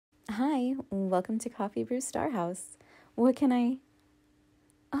Hi, welcome to Coffee Brew Star House. What can I...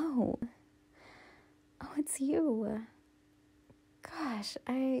 Oh, it's you. Gosh,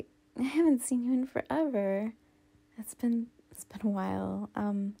 I haven't seen you in forever. It's been a while.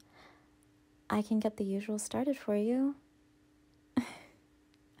 I can get the usual started for you.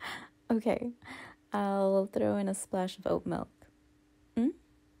 Okay, I'll throw in a splash of oat milk.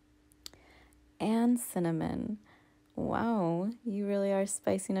 And cinnamon. Wow, you really are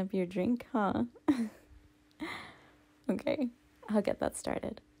spicing up your drink, huh? Okay, I'll get that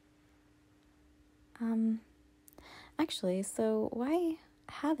started. Actually, so why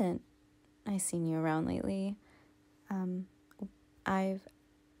haven't I seen you around lately?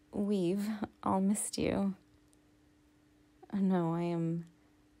 We've all missed you. No, I am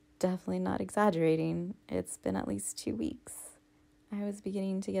definitely not exaggerating. It's been at least 2 weeks. I was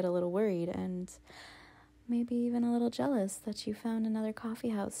beginning to get a little worried and maybe even a little jealous that you found another coffee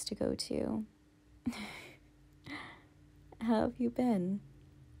house to go to. How have you been?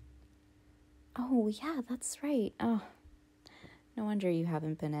 Oh, yeah, that's right. Oh, no wonder you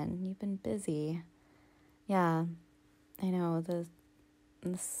haven't been in. You've been busy. Yeah, I know, the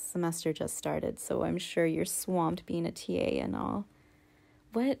semester just started, so I'm sure you're swamped being a TA and all.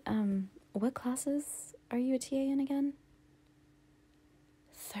 What classes are you a TA in again?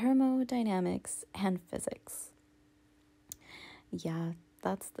 Thermodynamics and physics. Yeah,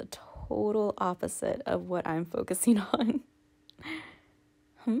 that's the total opposite of what I'm focusing on.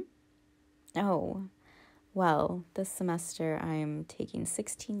 Oh, well, this semester I'm taking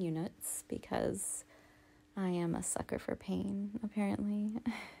 16 units because I am a sucker for pain, apparently.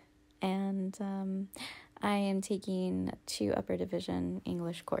 And I am taking 2 upper division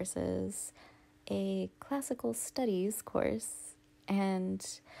English courses, a classical studies course,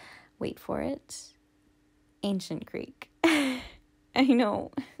 and wait for it, ancient Greek. I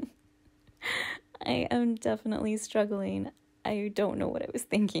know. I am definitely struggling. I don't know what I was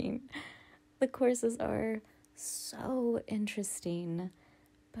thinking. The courses are so interesting,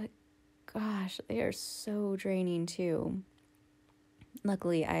 but gosh, they are so draining too.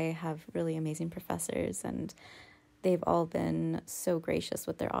 Luckily, I have really amazing professors, and they've all been so gracious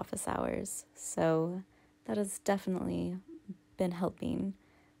with their office hours. So that has definitely been helping.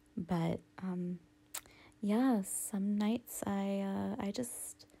 But yeah, some nights I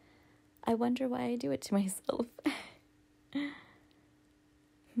wonder why I do it to myself.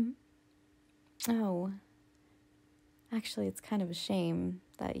 Oh, actually, it's kind of a shame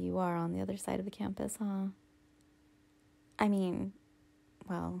that you are on the other side of the campus, huh? I mean,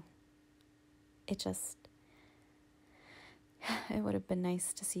 well, it would have been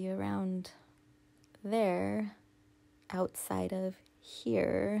nice to see you around there, outside of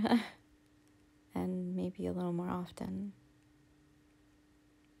here, and maybe a little more often.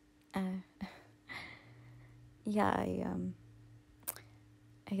 Yeah,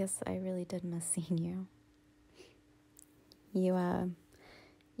 I guess I really did miss seeing you. You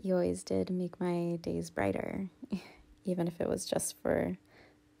always did make my days brighter, even if it was just for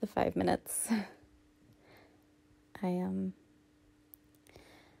the 5 minutes. I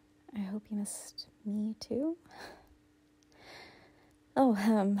hope you missed me too. Oh,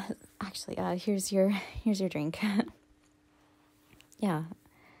 actually, here's your drink. Yeah.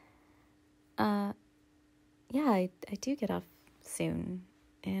 Yeah, I do get off soon.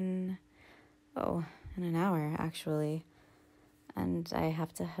 In an hour, actually. And I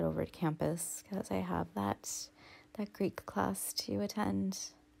have to head over to campus because I have that Greek class to attend.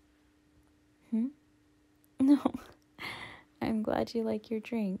 No. I'm glad you like your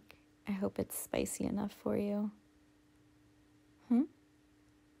drink. I hope it's spicy enough for you. You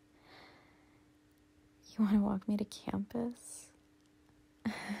want to walk me to campus?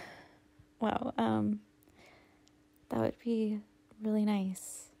 Wow, that would be really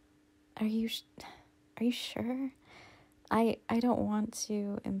nice. Are you sure? I don't want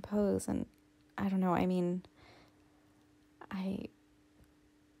to impose, and I don't know, I mean,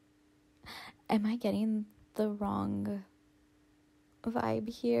 am I getting the wrong vibe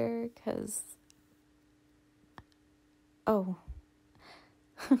here? 'Cause, oh,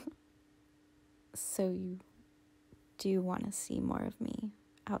 so you do want to see more of me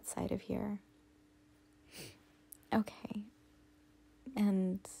outside of here? Okay.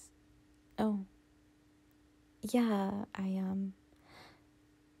 And, oh, yeah, I'm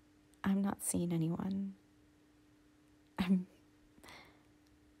not seeing anyone.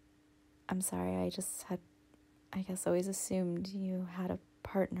 I'm sorry, I guess always assumed you had a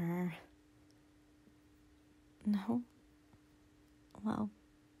partner. No? Well,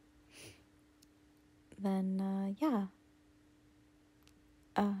 then, yeah.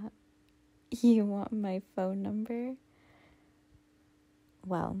 You want my phone number?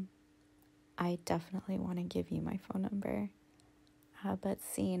 Well, I definitely want to give you my phone number. But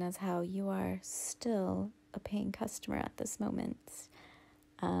seeing as how you are still a paying customer at this moment,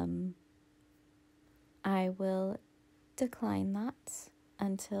 I will decline that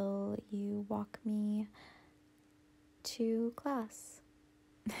until you walk me to class.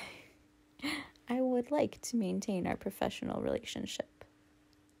 I would like to maintain our professional relationship.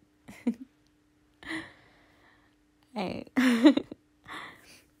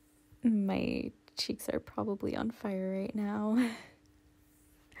 My cheeks are probably on fire right now.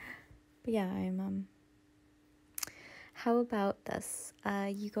 But yeah, how about this?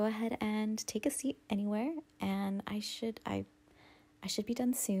 You go ahead and take a seat anywhere, and I should be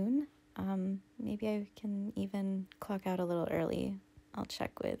done soon. Maybe I can even clock out a little early. I'll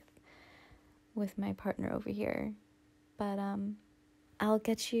check with my partner over here. But I'll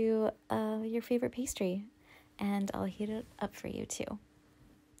get you your favorite pastry, and I'll heat it up for you too.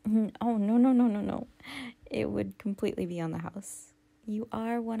 Oh, no. It would completely be on the house. You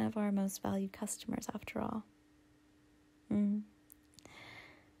are one of our most valued customers after all.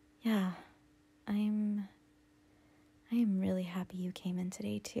 Yeah, I am really happy you came in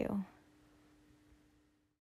today too.